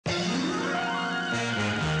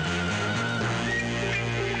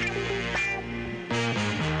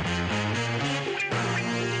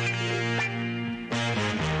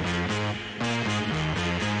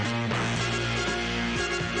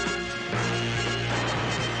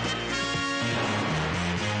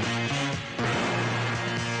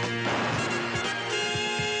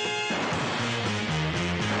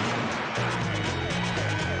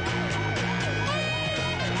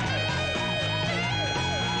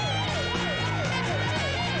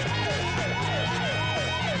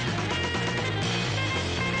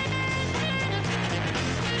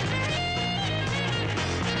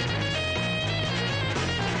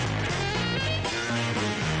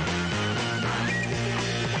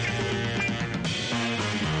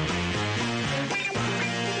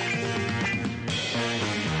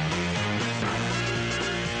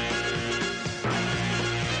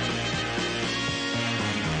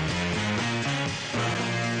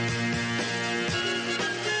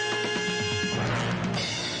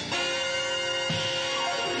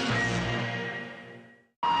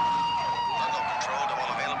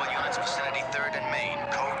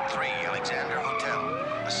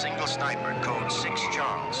illegal sniper, code 6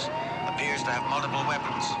 Charles. Appears to have multiple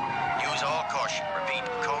weapons. Use all caution. Repeat,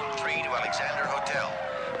 code 3 to Alexander Hotel.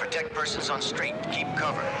 Protect persons on street. Keep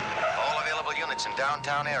cover. All available units in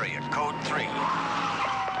downtown area, code 3.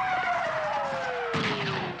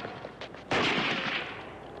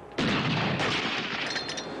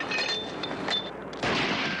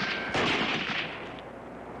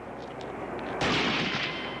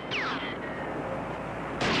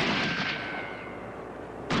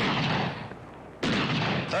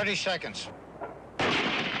 Seconds.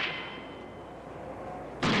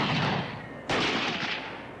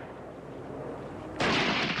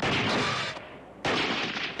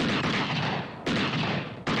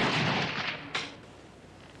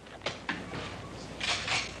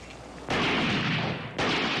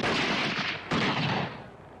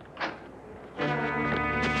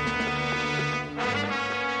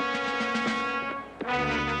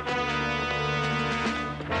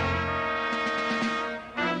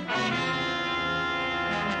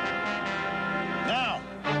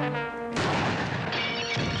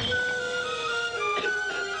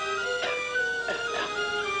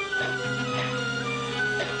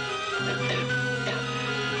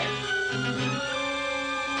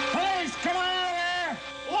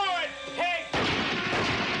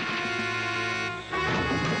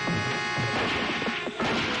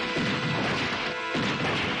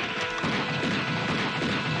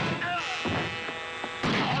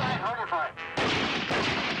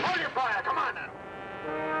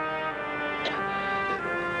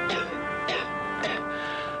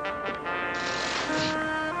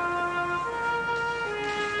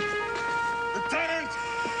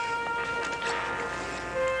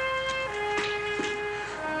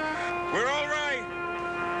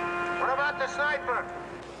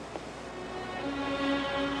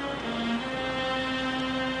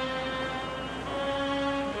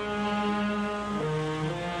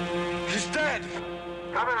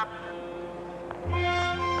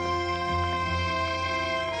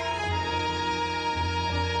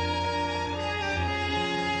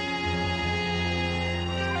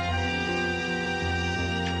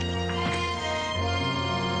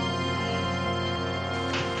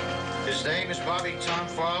 His name is Bobby Tom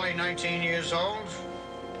Farley, 19 years old.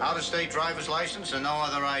 Out-of-state driver's license and no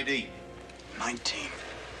other ID. 19.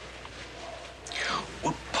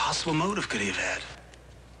 What possible motive could he have had?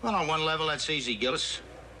 Well, on one level, that's easy, Gillis.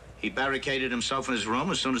 He barricaded himself in his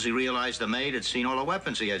room as soon as he realized the maid had seen all the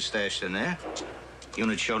weapons he had stashed in there.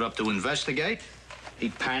 Unit showed up to investigate. He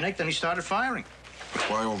panicked and he started firing. But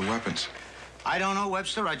why all the weapons? I don't know,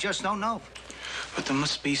 Webster. I just don't know. But there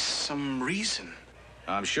must be some reason.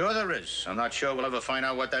 I'm sure there is. I'm not sure we'll ever find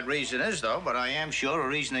out what that reason is, though, but I am sure a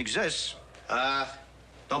reason exists.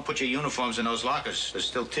 Don't put your uniforms in those lockers. There's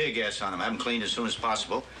still tear gas on them. Have them cleaned as soon as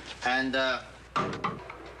possible. And,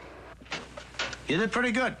 you did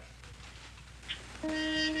pretty good.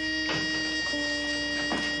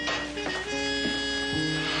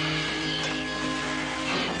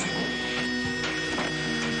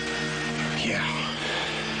 Yeah,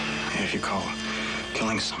 if you call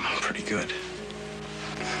killing someone pretty good.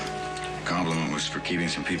 Compliment was for keeping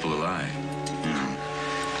some people alive. You know,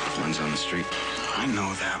 ones on the street. I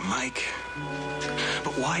know that, Mike.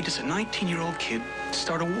 But why does a 19-year-old kid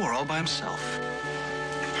start a war all by himself?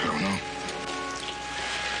 I don't know.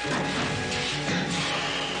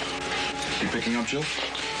 You picking up, Jill?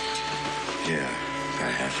 Yeah, got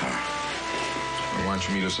a half hour. Well, why don't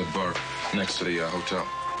you meet us at bar next to the hotel?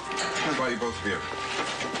 I'll buy you both a beer.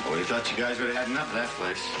 Well, we thought you guys would have had enough of that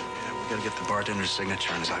place. Yeah, we gotta get the bartender's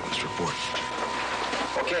signature on his eyewitness report.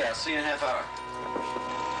 Okay, I'll see you in a half hour.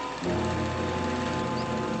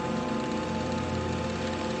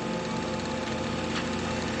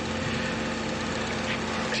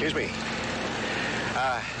 Excuse me.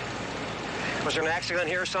 Was there an accident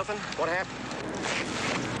here or something? What happened?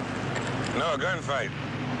 No, a gunfight.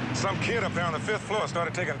 Some kid up there on the 5th floor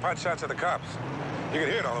started taking pot shots at the cops. You could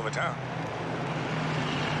hear it all over town.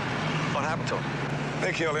 What happened to him?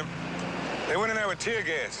 They killed him. They went in there with tear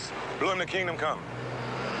gas. Blew him to kingdom come.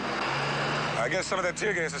 I guess some of that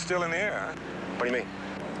tear gas is still in the air, huh? What do you mean?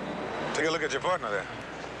 Take a look at your partner there.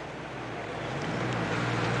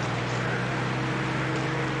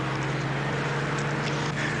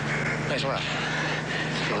 Thanks a lot.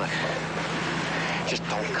 Hey, look. Just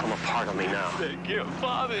don't come apart on me now. Thank you,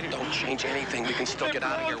 Bobby. Don't change anything. We can still get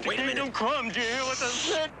out of here. Wait a minute. Come, do you hear what I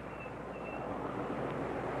said?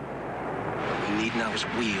 What we need now is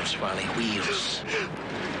wheels, Farley. Wheels. You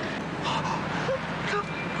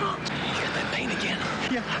got that pain again?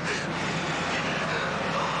 Yeah.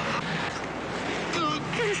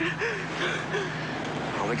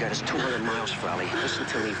 Well, we got is 200 miles, Frolly. Listen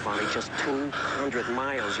to me, Frolly. Just 200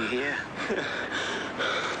 miles, you hear?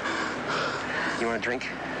 You want a drink?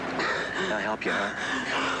 I'll help you,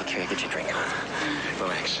 huh? Okay, get your drink.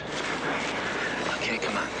 Relax. Okay,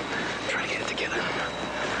 come on. Try to get it together.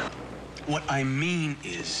 What I mean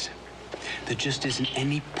is, there just isn't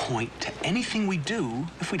any point to anything we do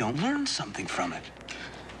if we don't learn something from it.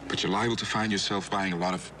 But you're liable to find yourself buying a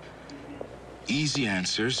lot of easy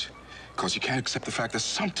answers because you can't accept the fact that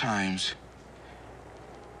sometimes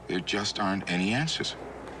there just aren't any answers.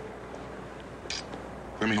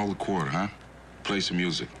 Let me hold a quarter, huh? Play some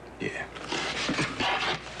music. Yeah.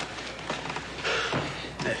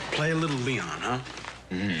 Hey, play a little Leon, huh?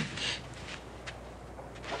 Mm-hmm.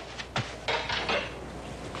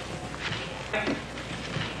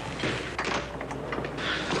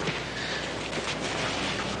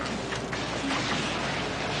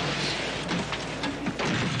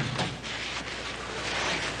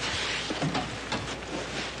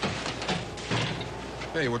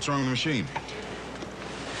 Hey, what's wrong with the machine?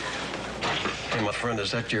 Hey, my friend,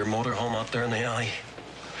 is that your motorhome out there in the alley?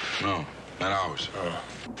 No, not ours. Oh.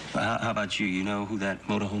 Well, how about you? You know who that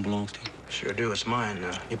motorhome belongs to? Sure do. It's mine.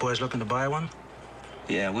 You boys looking to buy one?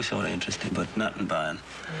 Yeah, we're sort of interested, but not in buying.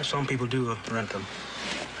 Some people do rent them.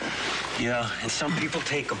 Yeah, and some people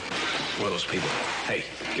take them. What are those people? Hey,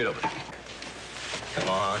 get over there. Come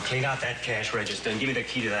on, clean out that cash register and give me the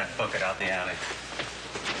key to that bucket out in the alley.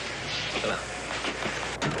 Come on.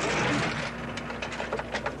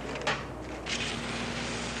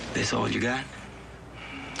 This all you got?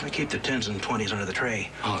 I keep the 10s and 20s under the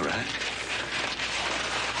tray. All right.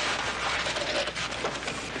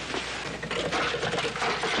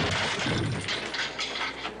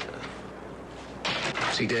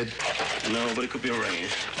 Is he dead? No, but it could be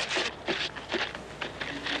arranged.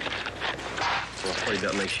 Well, what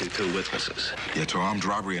about makes you two witnesses? Yeah, to armed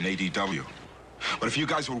robbery and ADW. But if you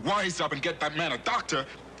guys would wise up and get that man a doctor...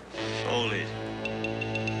 Hold it.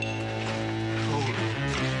 Hold it.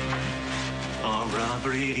 Armed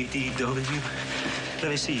robbery, ADW.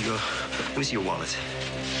 Let me see your wallet.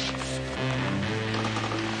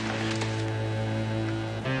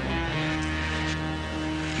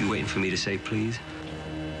 You waiting for me to say please?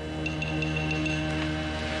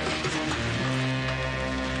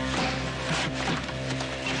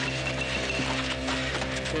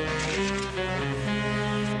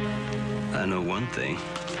 I know one thing.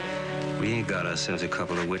 We ain't got ourselves a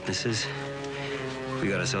couple of witnesses. We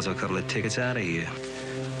got ourselves a couple of tickets out of here.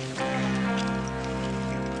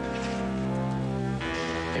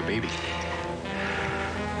 Hey, baby.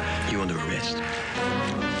 You under arrest?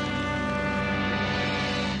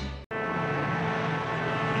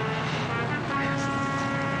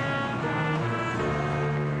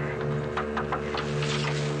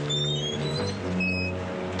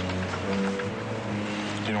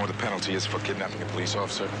 You know what the penalty is for kidnapping a police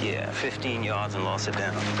officer? Yeah, 15 yards and loss of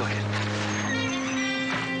down. Go ahead.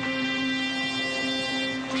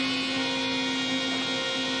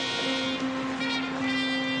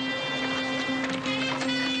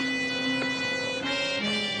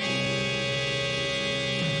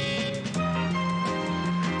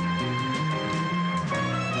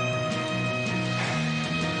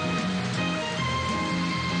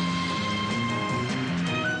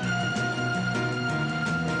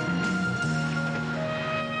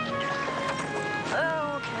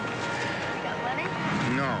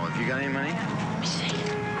 You got any money? Let me see.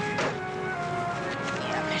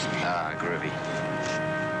 Yeah, there's me. Ah, groovy.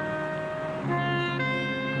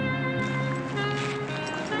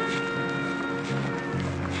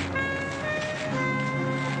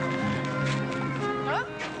 Huh?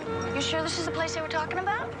 You sure this is the place they were talking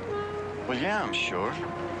about? Well, yeah, I'm sure.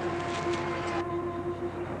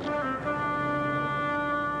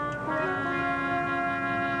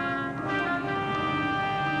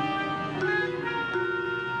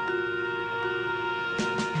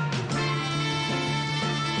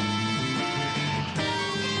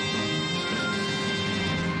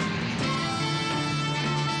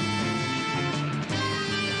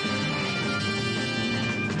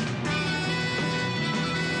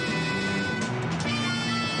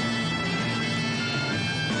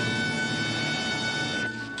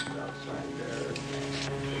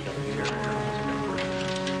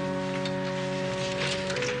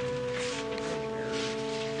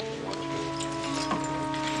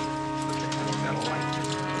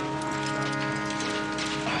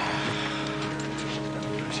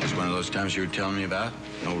 One of those times you were telling me about?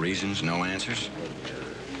 No reasons, no answers?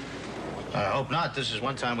 I hope not. This is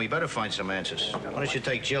one time we better find some answers. Why don't you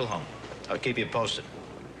take Jill home? I'll keep you posted.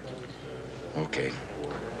 Okay.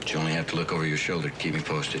 But you only have to look over your shoulder to keep me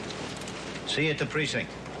posted. See you at the precinct.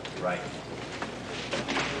 Right.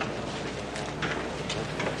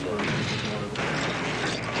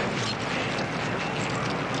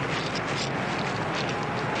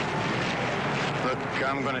 Look,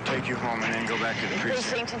 I'm gonna take you home and then go back to the precinct.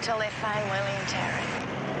 Precinct until they find Willie and Terry.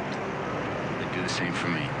 They do the same for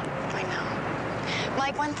me. I know.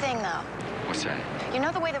 Mike, one thing, though. What's that? You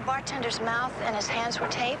know the way the bartender's mouth and his hands were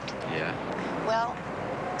taped? Yeah. Well,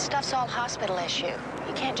 stuff's all hospital issue.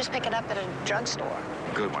 You can't just pick it up at a drugstore.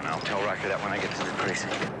 Good one. I'll tell Rocker that when I get to the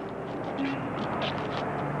precinct.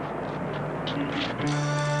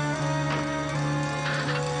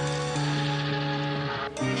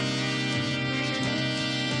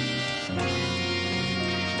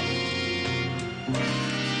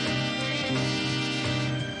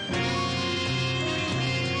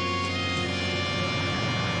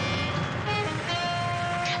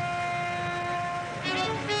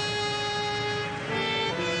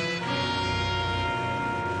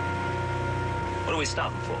 What are we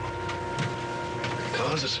stopping for?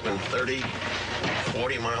 Because it's been 30,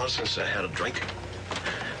 40 miles since I had a drink.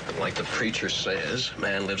 And like the preacher says,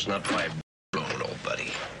 man lives not by alone, old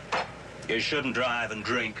buddy. You shouldn't drive and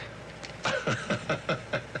drink.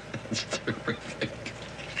 That's terrific.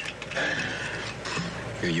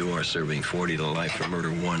 Here you are serving 40 to life for murder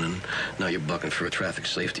one, and now you're bucking for a traffic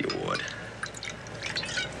safety award.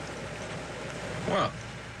 Well,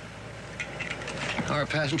 how are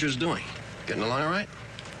passengers doing? Getting along all right?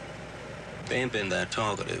 They ain't been that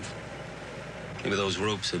talkative. Maybe those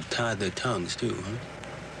ropes have tied their tongues, too, huh?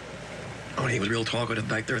 Oh, he was real talkative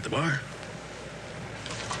back there at the bar.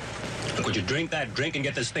 Could you drink that drink and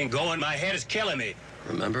get this thing going? My head is killing me.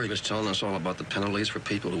 Remember, he was telling us all about the penalties for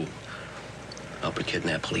people who help and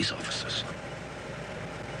kidnap police officers.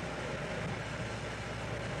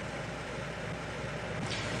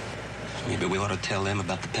 Maybe we ought to tell them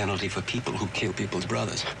about the penalty for people who kill people's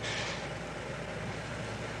brothers.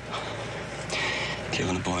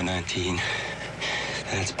 Killing a boy 19,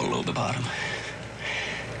 that's below the bottom.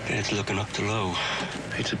 That's looking up to low.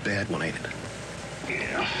 It's a bad one, ain't it?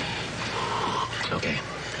 Yeah. Okay.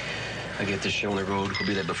 I get this show on the road. We'll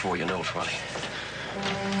be there before you know it, Ronnie.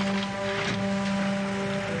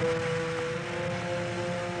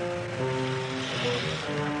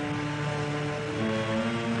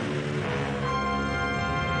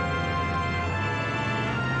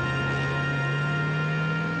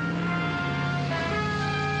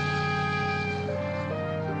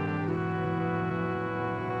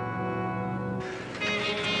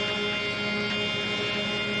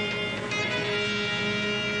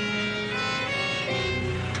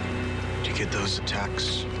 Get those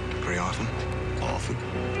attacks very often? Often?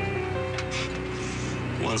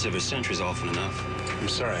 Once every century's often enough. I'm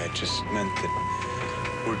sorry, I just meant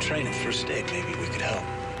that we're training first aid. Maybe we could help.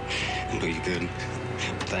 No, you couldn't.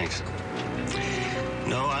 Thanks.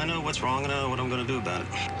 No, I know what's wrong and I know what I'm going to do about it.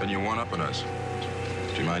 Then you're one-upping us.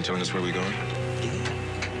 Do you mind telling us where we're going?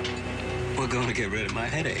 Yeah. We're going to get rid of my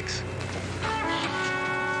headaches.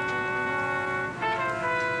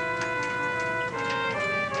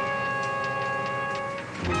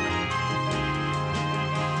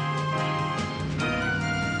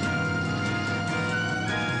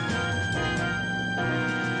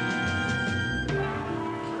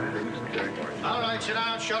 Sit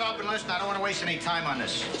down, shut up, and listen. I don't want to waste any time on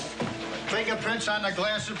this. Fingerprints on the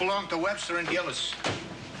glasses belong to Webster and Gillis.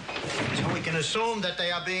 So we can assume that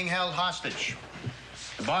they are being held hostage.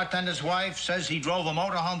 The bartender's wife says he drove a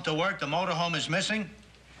motorhome to work. The motorhome is missing.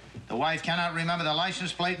 The wife cannot remember the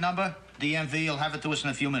license plate number. DMV will have it to us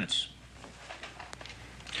in a few minutes.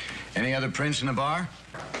 Any other prints in the bar?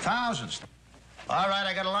 Thousands. All right,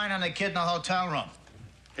 I got a line on the kid in the hotel room.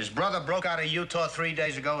 His brother broke out of Utah 3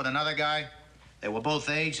 days ago with another guy. They were both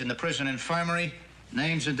aged in the prison infirmary.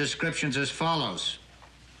 Names and descriptions as follows.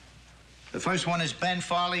 The first one is Ben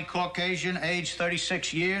Farley, Caucasian, age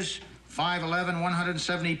 36 years, 5'11",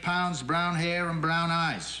 170 pounds, brown hair and brown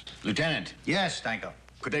eyes. Lieutenant. Yes, Stanko.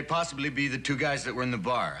 Could they possibly be the two guys that were in the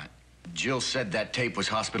bar? Jill said that tape was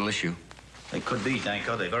hospital issue. They could be,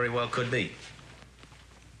 Stanko. They very well could be.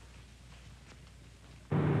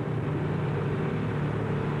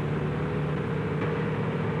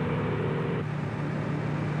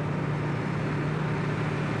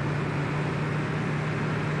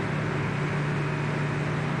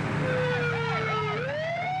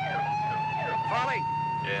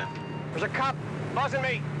 There's a cop buzzing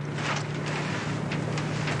me.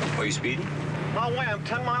 Are you speeding? No way, I'm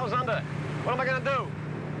 10 miles under. What am I gonna do?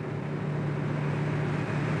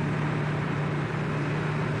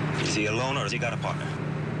 Is he alone or has he got a partner?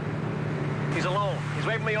 He's alone. He's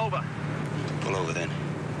waving me over. Pull over then.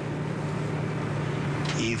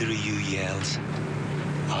 Either of you yells,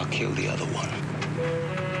 I'll kill the other one.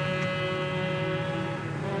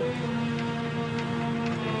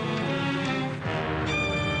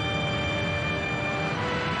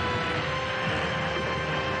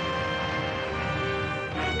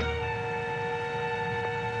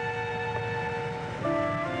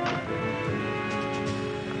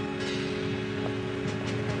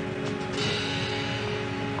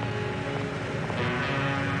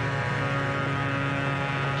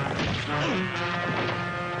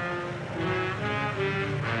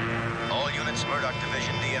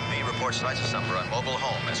 License number on mobile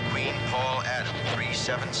home as Queen Paul Adam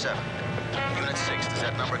 377. Unit 6, does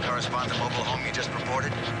that number correspond to mobile home you just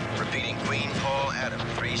reported? Repeating, Queen Paul Adam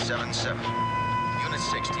 377. Unit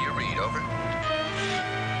 6, do you read? Over.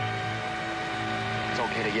 It's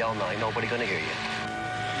okay to yell now. Nobody gonna hear you.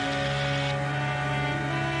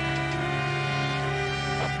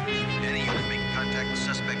 Any unit making contact with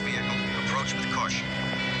suspect vehicle, approach with caution.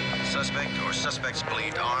 Suspect or suspects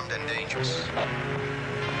believed armed and dangerous.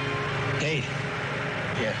 Dave.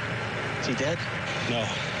 Yeah. Is he dead? No.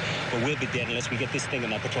 But we'll be dead unless we get this thing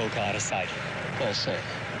in that patrol car out of sight. Out of sight?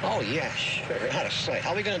 Oh, yeah, sure. Out of sight.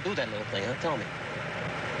 How are we gonna do that little thing, huh? Tell me.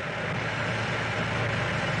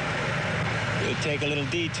 We'll take a little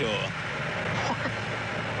detour.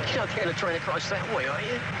 You're not gonna try to cross that way, are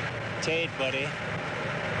you? Tate, buddy.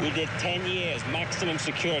 We did 10 years, maximum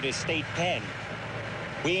security state pen.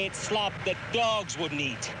 We ate slop that dogs wouldn't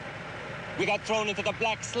eat. We got thrown into the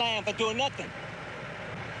black slam for doing nothing.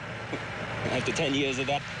 After 10 years of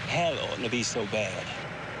that, hell oughtn't to be so bad.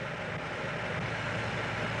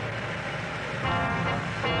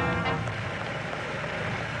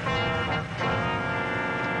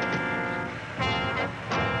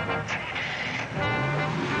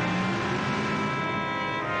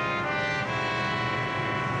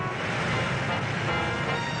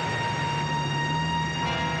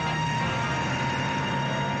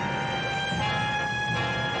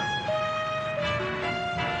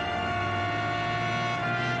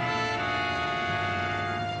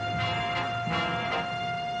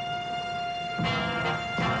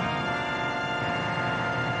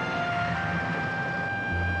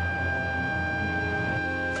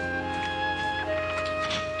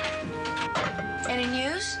 Any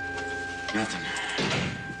news? Nothing.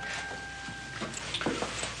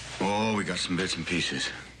 Oh, we got some bits and pieces.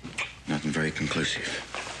 Nothing very conclusive.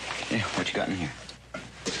 Hey, what you got in here?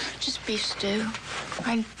 Just beef stew.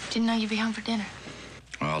 I didn't know you'd be home for dinner.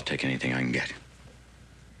 Well, I'll take anything I can get.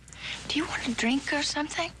 Do you want a drink or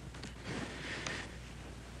something?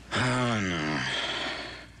 Oh, no.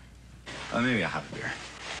 Maybe I'll have a beer.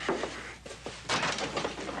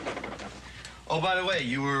 Oh, by the way,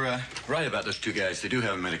 you were right about those two guys. They do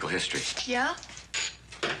have a medical history. Yeah?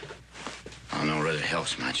 I don't know whether it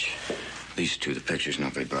helps much. These two, the picture's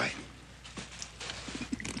not very bright.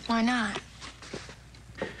 Why not?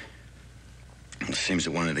 It seems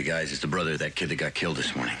that one of the guys is the brother of that kid that got killed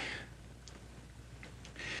this morning.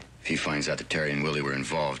 If he finds out that Terry and Willie were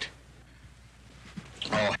involved...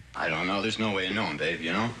 Oh, I don't know. There's no way of knowing, babe,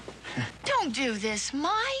 you know? Don't do this,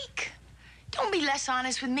 Mike. Don't be less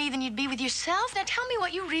honest with me than you'd be with yourself. Now tell me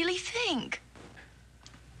what you really think.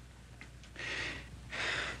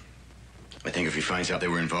 I think if he finds out they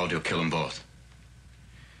were involved, he'll kill them both.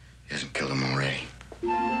 He hasn't killed them already.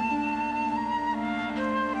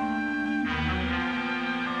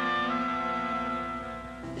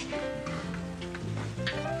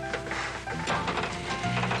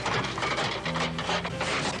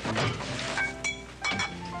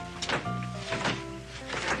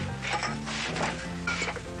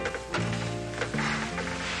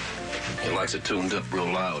 He likes it tuned up real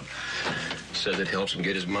loud. Says it helps him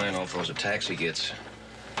get his mind off those attacks he gets.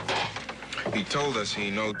 He told us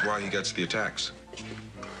he knows why he gets the attacks.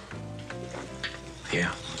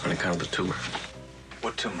 Yeah, on account of the tumor.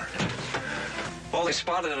 What tumor? Well, they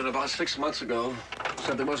spotted it about 6 months ago.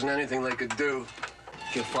 Said there wasn't anything they could do.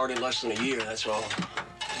 He'll fart in less than a year, that's all.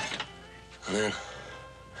 And then,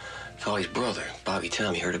 Folly's brother, Bobby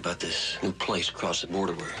Tommy, heard about this new place across the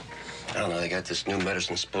border where, I don't know, they got this new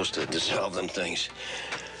medicine supposed to dissolve them things.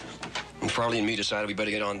 And Farley and me decided we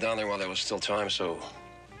better get on down there while there was still time, so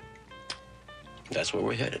that's where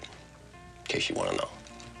we're headed, in case you want to know.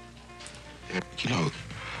 You know,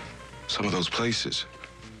 some of those places,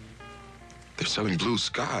 they're selling blue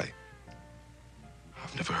sky.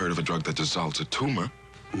 I've never heard of a drug that dissolves a tumor.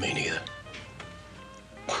 Me neither.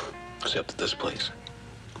 Except at this place.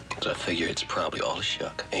 So I figure it's probably all a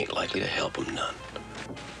shuck. Ain't likely to help him none.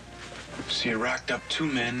 So you racked up 2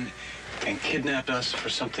 men and kidnapped us for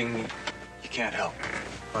something you can't help.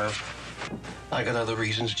 Well, I got other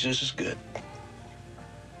reasons just as good.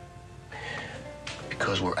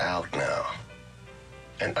 Because we're out now.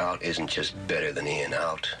 And out isn't just better than in.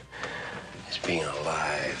 Out is being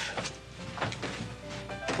alive.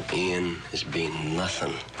 In is being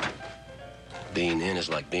nothing. Being in is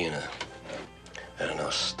like being I don't know,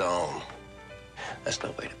 stone. That's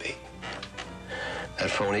no way to be.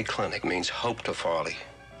 That phony clinic means hope to Farley.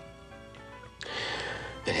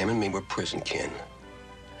 And him and me were prison kin.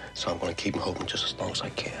 So I'm going to keep him hoping just as long as I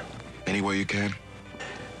can. Any way you can?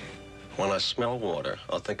 When I smell water,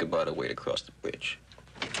 I'll think about a way to cross the bridge.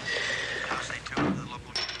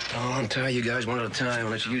 I'll untie you guys one at a time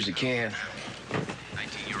and let you use the can.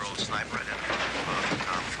 19-year-old sniper identified as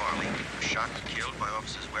Tom Farley, was shot and killed by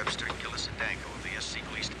officers Webster, Gillis, and Danko of the VSC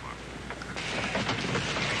Police Department.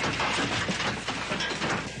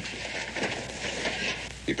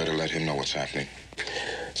 You better let him know what's happening.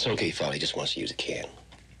 It's okay, Farley just wants to use a can.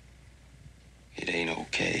 It ain't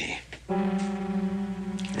okay.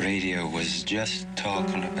 Radio was just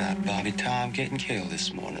talking about Bobby Tom getting killed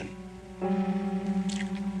this morning.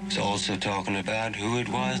 It's also talking about who it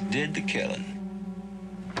was did the killing.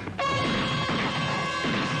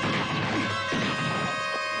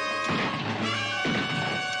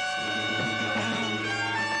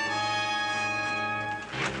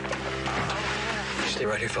 Stay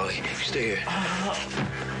right here, Farley. Stay here.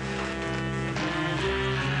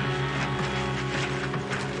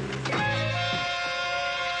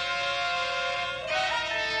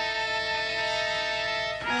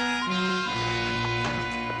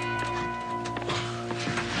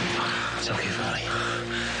 It's okay, Farley.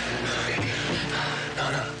 It's okay. No,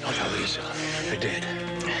 don't trouble yourself. They're dead.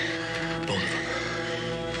 Both of them.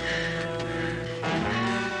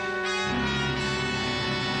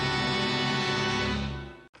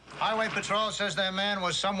 Highway Patrol says their man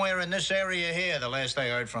was somewhere in this area here the last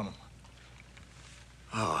they heard from him.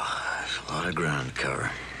 Oh, that's a lot of ground to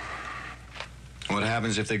cover. What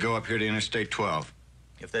happens if they go up here to Interstate 12?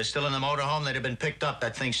 If they're still in the motorhome, they'd have been picked up.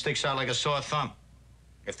 That thing sticks out like a sore thumb.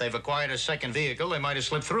 If they've acquired a second vehicle, they might have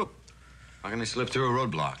slipped through. How can they slip through a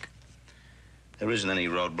roadblock? There isn't any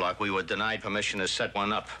roadblock. We were denied permission to set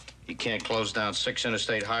one up. You can't close down 6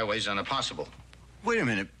 interstate highways on impossible. Wait a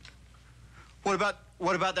minute. What about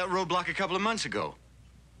that roadblock a couple of months ago?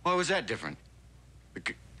 Why was that different?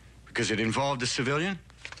 Because it involved a civilian?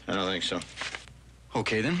 I don't think so.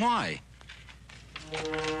 Okay, then why?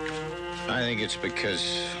 I think it's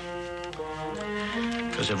because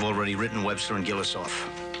I've already written Webster and Gillis off.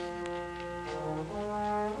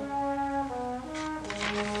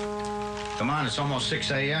 Come on, it's almost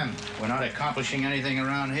 6 a.m. We're not accomplishing anything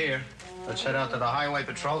around here. Let's head out to the Highway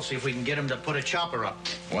Patrol, see if we can get them to put a chopper up.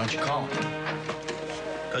 Why don't you call them?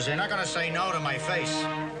 Because they're not going to say no to my face.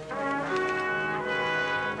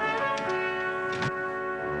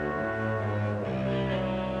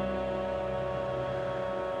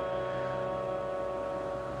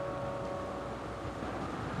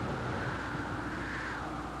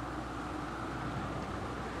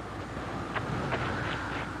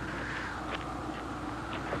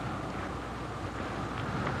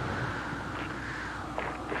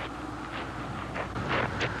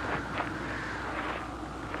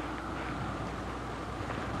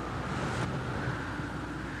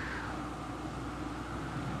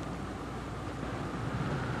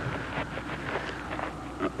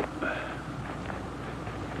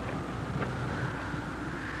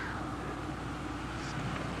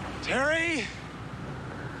 Terry?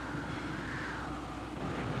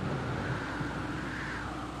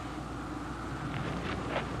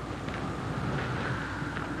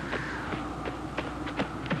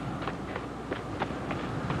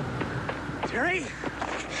 Terry?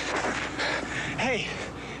 Hey,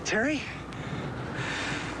 Terry?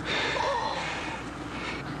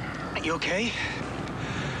 You okay?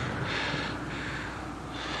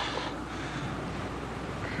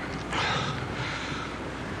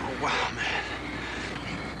 Oh, wow, man.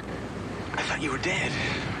 I thought you were dead.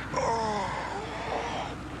 Oh.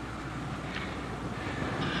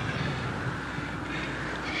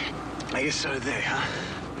 I guess so did they, huh?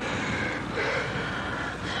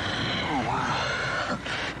 Oh, wow.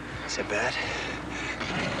 Is that bad?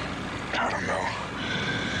 I don't know.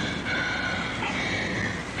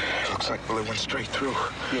 Looks like bullet went straight through.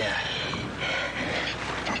 Yeah.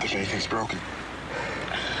 Don't think anything's broken.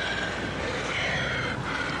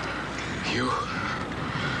 You?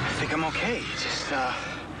 I think I'm okay. Just,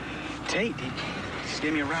 Tate, he just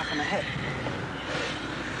gave me a rap on the head.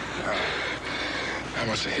 I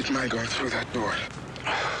must have hit mine going through that door.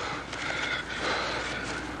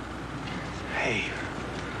 Hey,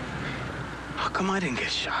 how come I didn't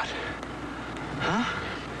get shot? Huh?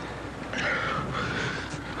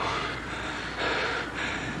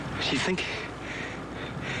 Do you think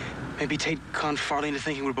maybe Tate conned Farley into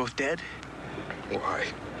thinking we're both dead? Why?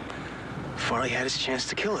 Farley had his chance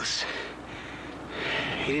to kill us.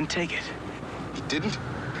 He didn't take it. He didn't?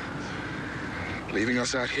 Leaving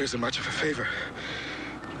us out here isn't much of a favor.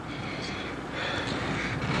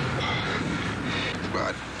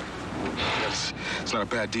 But it's not a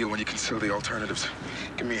bad deal when you consider the alternatives.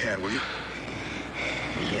 Give me a hand, will you?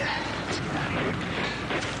 Yeah.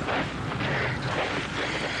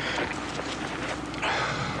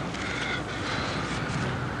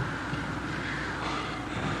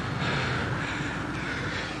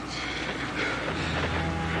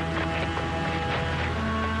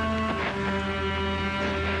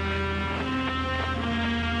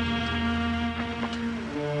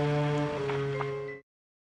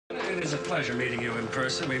 It is a pleasure meeting you in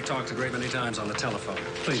person. We've talked a great many times on the telephone.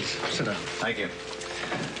 Please, sit down. Thank you.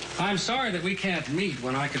 I'm sorry that we can't meet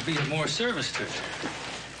when I could be of more service to you.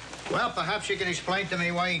 Well, perhaps you can explain to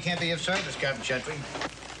me why you can't be of service, Captain Gentry.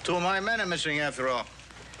 2 of my men are missing after all.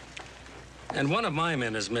 And one of my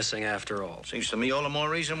men is missing after all. Seems to me all the more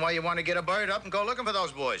reason why you want to get a bird up and go looking for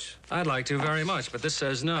those boys. I'd like to very much, but this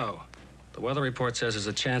says no. The weather report says there's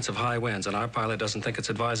a chance of high winds, and our pilot doesn't think it's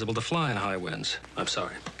advisable to fly in high winds. I'm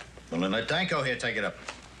sorry. Well, then let Danko here take it up.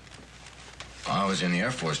 I was in the Air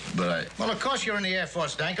Force, but Well, of course you're in the Air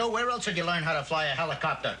Force, Danko. Where else did you learn how to fly a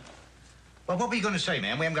helicopter? Well, what were you going to say,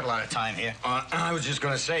 man? We haven't got a lot of time here. I was just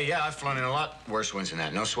going to say, yeah, I've flown in a lot worse winds than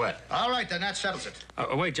that. No sweat. All right, then. That settles it.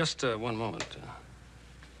 Wait, just one moment.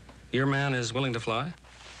 Your man is willing to fly?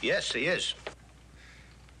 Yes, he is.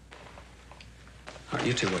 All right,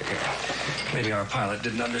 you two wait here. Maybe our pilot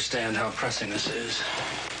didn't understand how pressing this is.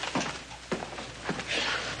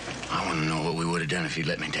 I want to know what we would have done if he'd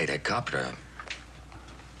let me take that copter out.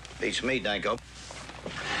 Beats me, Danko.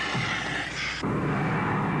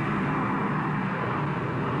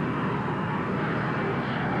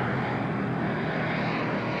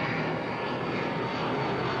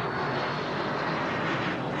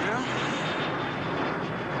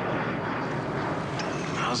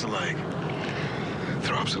 How's the leg?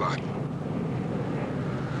 Throbs a lot.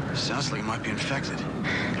 Sounds like it might be infected.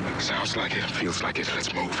 Sounds like it. Feels like it.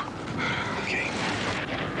 Let's move. Okay.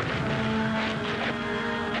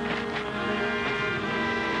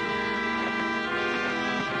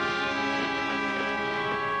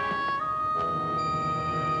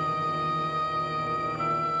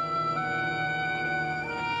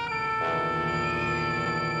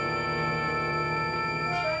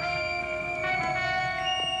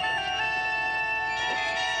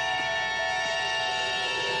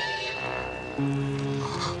 I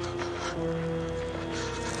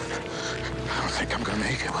don't think I'm gonna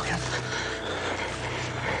make it, William.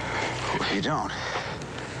 You don't?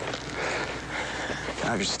 Can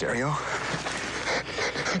I have your stereo?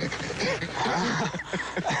 Huh?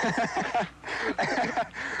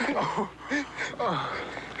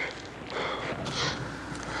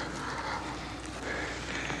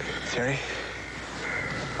 Terry?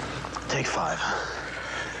 Take 5.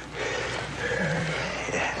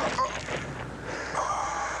 Yeah.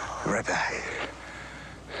 Right back.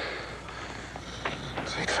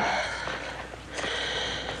 Take 5.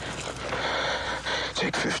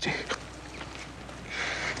 Take 50.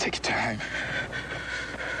 Take your time.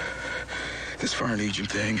 This Foreign Legion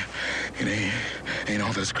thing, it ain't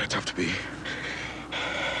all that it's cracked up to be.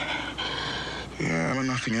 Yeah, but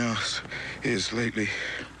nothing else is lately.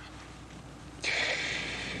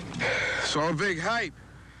 So I'm a big hype.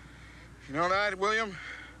 You know that, William?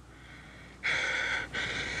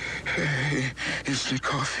 Instant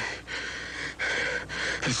coffee.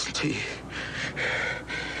 Instant tea.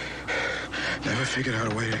 Never figured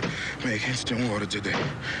out a way to make instant water, did they?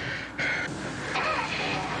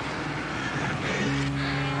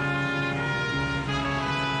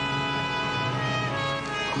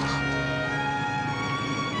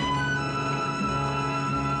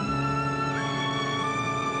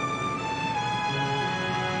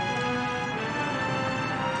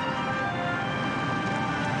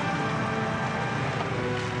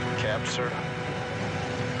 Cab, sir.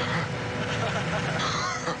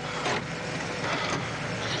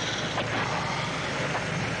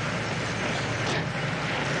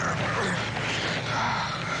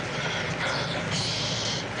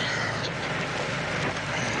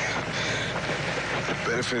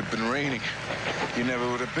 Bet if it had been raining, you never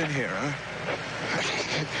would have been here, huh?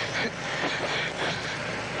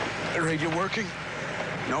 The radio working?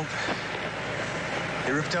 Nope.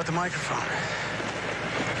 They ripped out the microphone.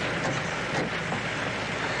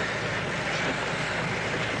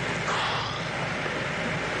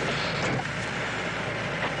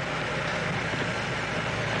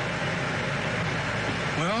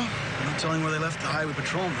 telling where they left the highway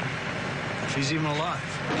patrolman. If he's even alive.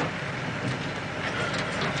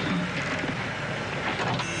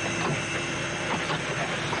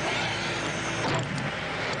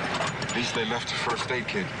 At least they left a first aid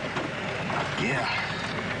kit. Yeah.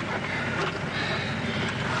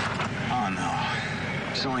 Oh,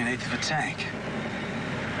 no. It's only an eighth of a tank.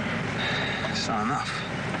 It's not enough.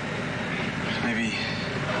 Maybe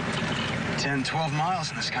 10, 12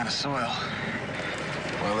 miles in this kind of soil.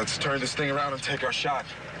 Well, let's turn this thing around and take our shot.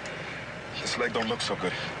 His leg don't look so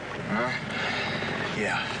good. Huh?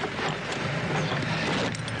 Yeah.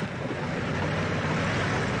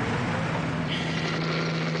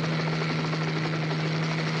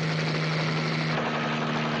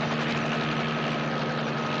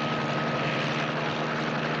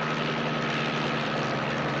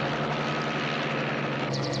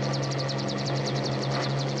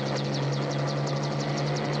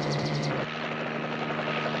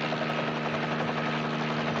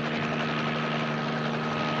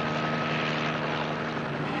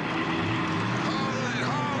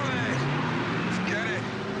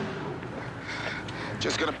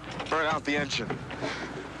 Just gonna burn out the engine.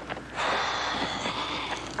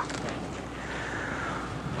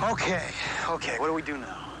 Okay, what do we do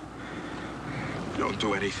now? Don't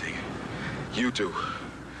do anything. You do.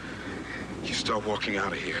 You start walking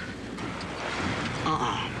out of here.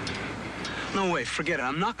 No way, forget it.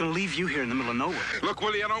 I'm not gonna leave you here in the middle of nowhere. Look,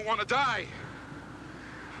 Willie, I don't want to die.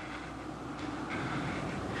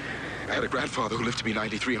 I had a grandfather who lived to be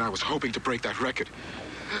 93, and I was hoping to break that record.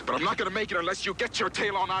 But I'm not gonna make it unless you get your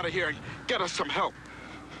tail on out of here and get us some help.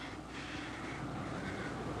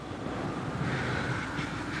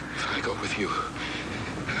 If I go with you,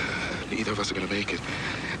 neither of us are gonna make it.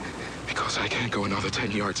 Because I can't go another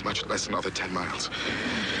 10 yards, much less another 10 miles.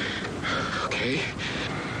 Okay?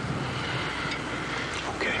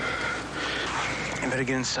 Okay. You better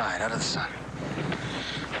get inside, out of the sun.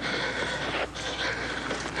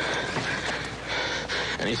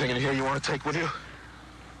 Anything in here you want to take with you?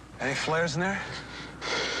 Any flares in there?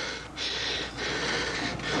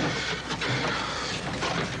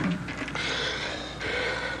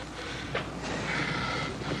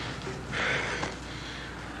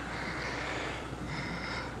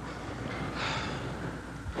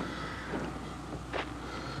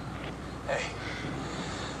 Hey.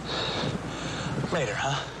 Later,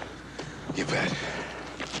 huh? You bet.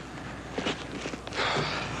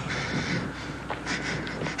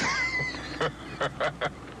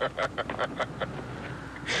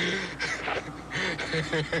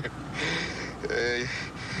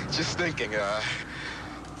 Just thinking, a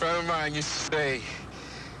friend of mine used to say,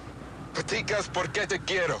 "Platicas porque te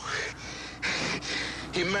quiero."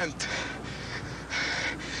 He meant,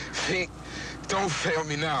 don't fail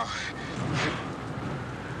me now.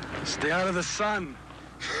 Stay out of the sun.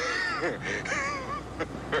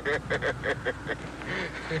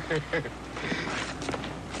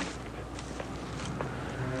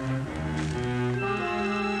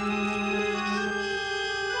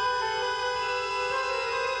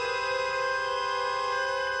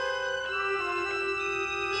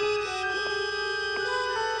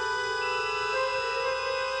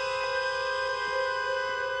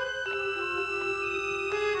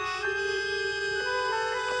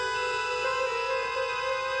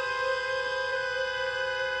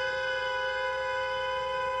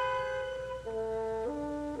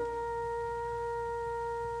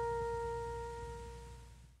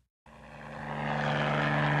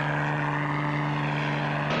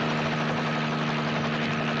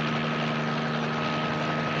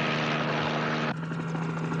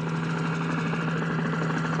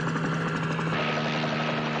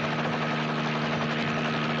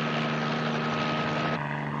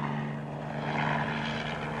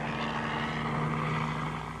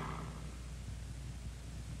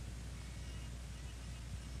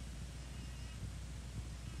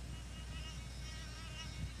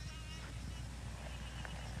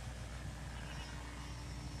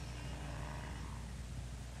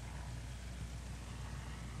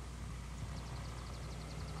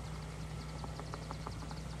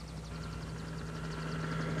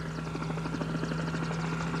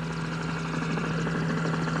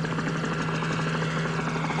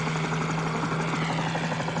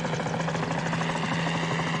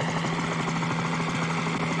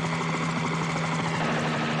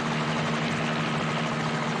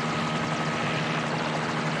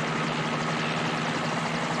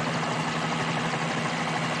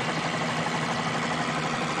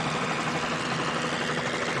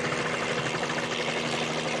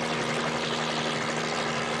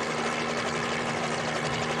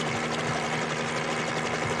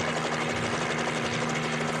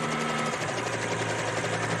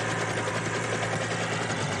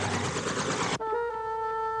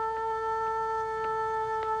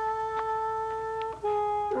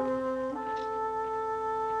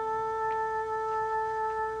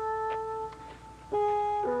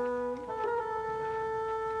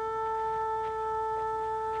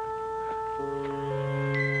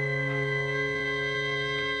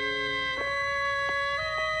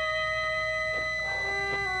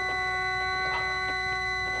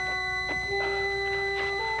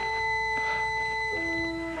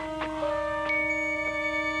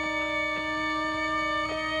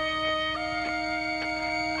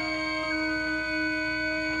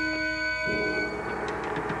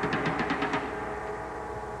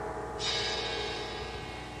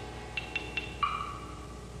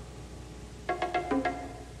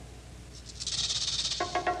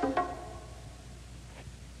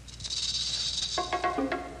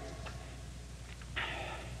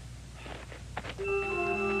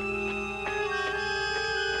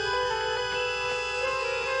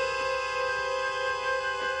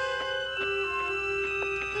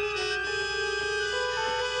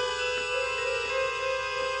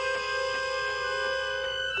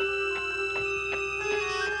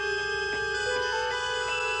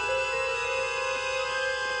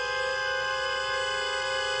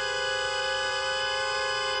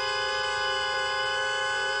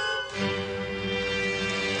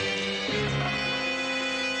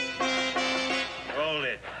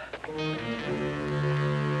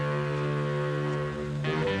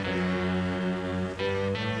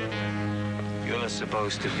 You're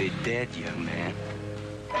supposed to be dead, young man.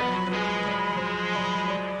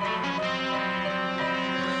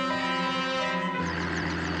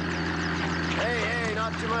 Hey,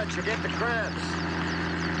 not too much. You get the cramps.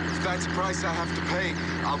 If that's the price I have to pay,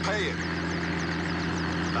 I'll pay it.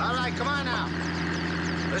 All right, come on now.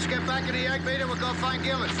 Let's get back in the egg beat and we'll go find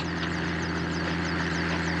Gillis.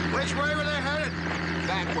 Which way were they headed?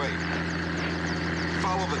 That way.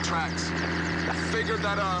 Follow the tracks. Figured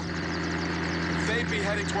that, they'd be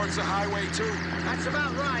heading towards the highway, too. That's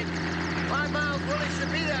about right. 5 miles, Willie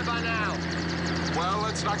should be there by now. Well,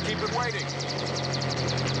 let's not keep it waiting.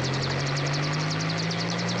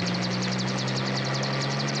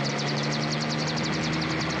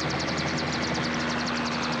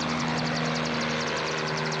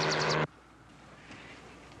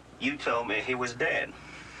 You told me he was dead.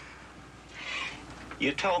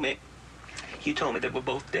 You told me they were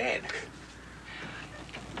both dead.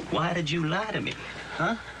 Why did you lie to me,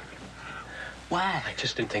 huh? Why? I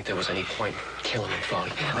just didn't think there was any point killing him,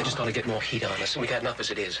 Folly. I just thought I'd get more heat on us, and we got enough as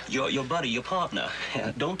it is. Your buddy, your partner.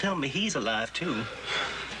 Don't tell me he's alive, too.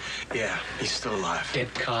 Yeah, he's still alive.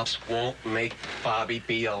 Dead cops won't make Bobby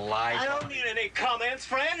be alive. I don't need any comments,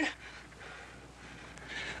 friend.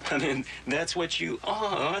 I mean, that's what you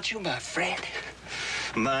are, aren't you, my friend?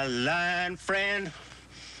 My lying friend?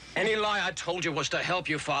 Any lie I told you was to help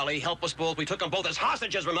you, Folly. Help us both. We took them both as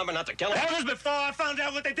hostages, remember, not to kill them. That was before I found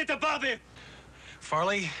out what they did to Bobby.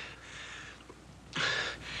 Farley,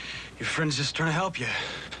 your friend's just trying to help you.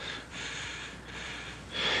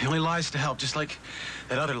 He only lies to help, just like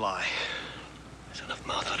that other lie. There's enough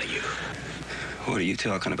mouth out of you. What are you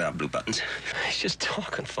talking about, Blue Buttons? He's just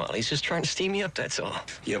talking, Folly. He's just trying to steam me up, that's all.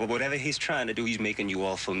 Yeah, but whatever he's trying to do, he's making you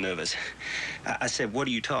awful nervous. I said, what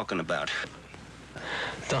are you talking about?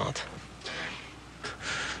 Don't.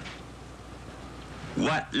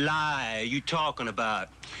 What lie are you talking about?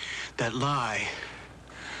 That lie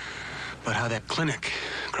about how that clinic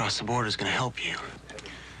across the border is going to help you.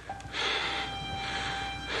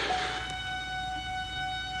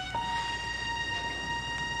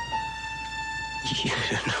 You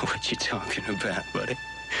don't know what you're talking about, buddy.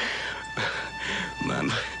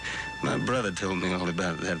 My brother told me all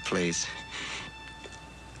about that place.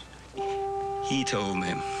 He told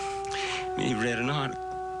me. He read an article.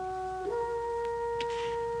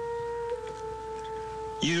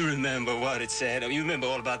 You remember what it said. You remember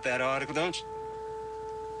all about that article, don't you?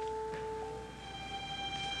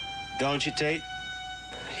 Don't you, Tate?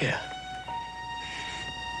 Yeah.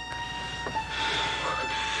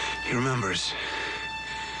 He remembers.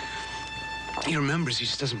 He remembers, he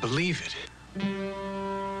just doesn't believe it.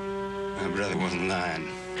 My brother wasn't lying.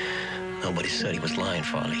 Nobody said he was lying,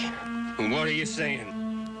 Farley. What are you saying?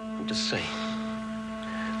 I'm just saying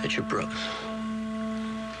that your brother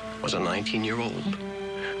was a 19-year-old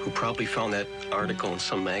who probably found that article in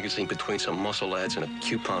some magazine between some muscle ads and a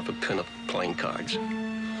coupon for pinup playing cards.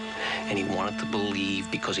 And he wanted to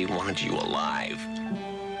believe because he wanted you alive.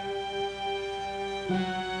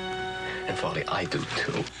 And Farley, I do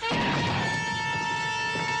too.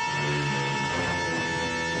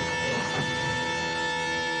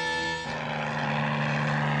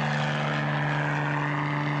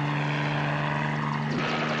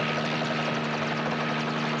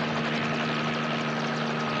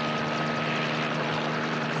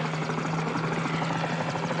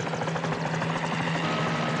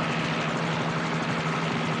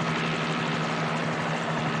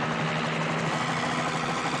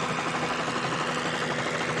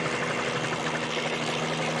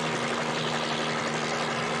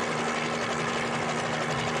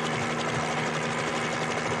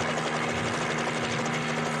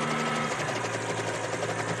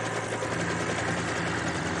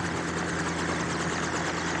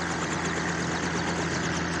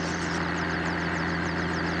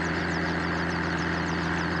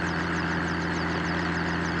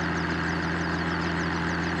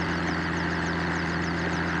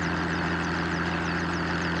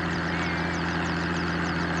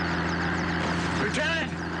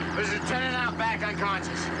 back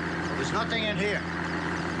unconscious. There's nothing in here.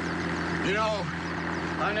 You know,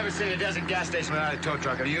 I've never seen a desert gas station without a tow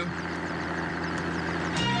truck. Have you?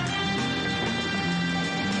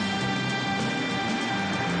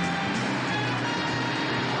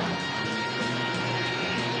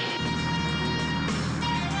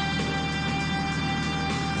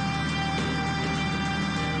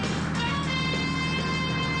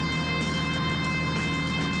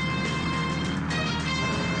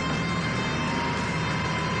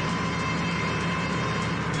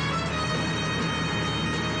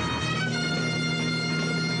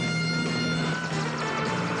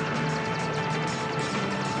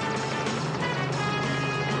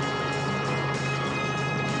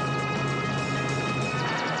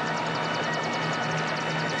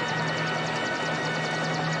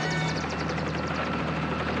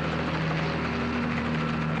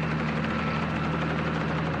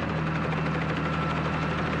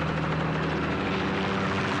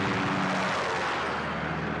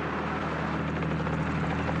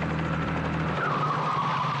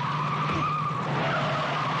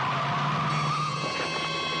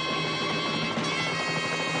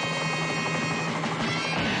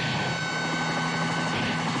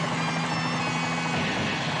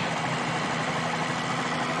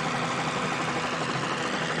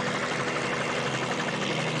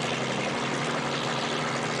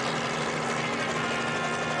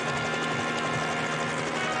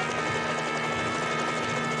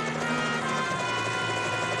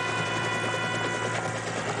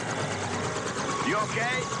 You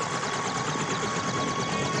okay?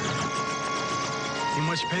 In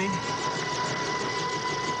much pain?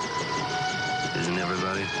 Isn't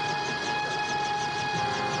everybody?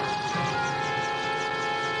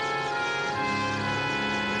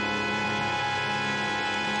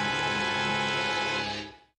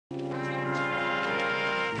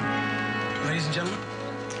 Ladies and gentlemen,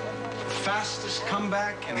 fastest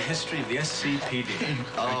comeback in the history of the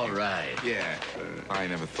SCPD. All right. Yeah. I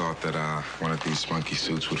never thought that one of these spunky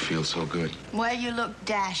suits would feel so good. Well, you look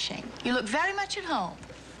dashing. You look very much at home.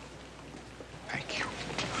 Thank you.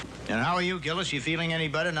 And how are you, Gillis? You feeling any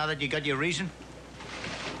better now that you got your reason?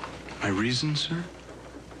 My reason, sir?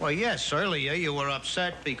 Well, yes, earlier you were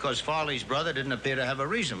upset because Farley's brother didn't appear to have a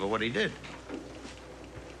reason for what he did.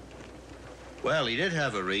 Well, he did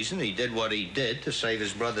have a reason. He did what he did to save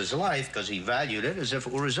his brother's life because he valued it as if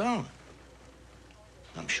it were his own.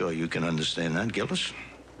 I'm sure you can understand that, Gillis.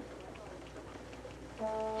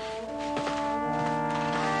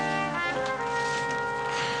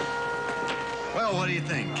 Well, what do you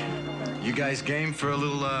think? You guys game for a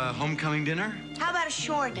little homecoming dinner? How about a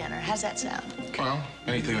shore dinner? How's that sound? Well,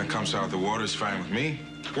 anything that comes out of the water is fine with me.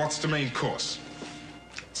 What's the main course?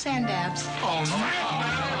 Sand dabs. Oh,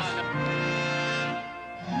 no.